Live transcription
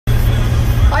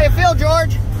How you feel,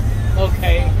 George?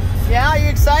 Okay. Yeah, are you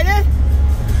excited?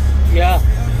 Yeah.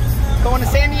 Going to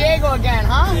San Diego again,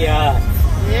 huh? Yeah.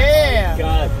 Yeah.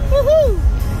 God. Woohoo!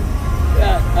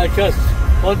 Yeah. I just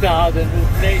wonder how the new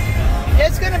place.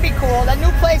 It's gonna be cool. That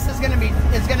new place is gonna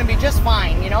be just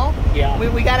fine, you know. Yeah.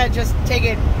 We gotta just take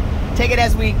it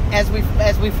as we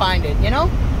find it, you know.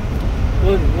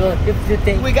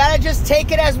 We gotta just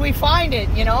take it as we find it,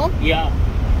 you know. Yeah.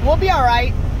 We'll be all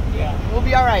right. Yeah. We'll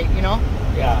be all right, you know.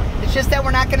 Yeah. It's just that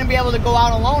we're not gonna be able to go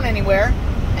out alone anywhere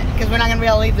because we're not gonna be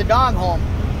able to leave the dog home.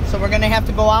 So we're gonna have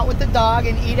to go out with the dog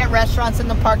and eat at restaurants in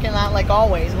the parking lot like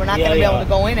always. We're not gonna be able to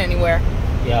go in anywhere.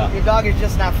 Yeah. Your dog is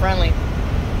just not friendly.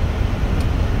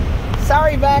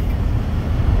 Sorry, Beck.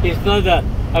 It's not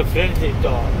a friendly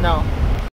dog. No.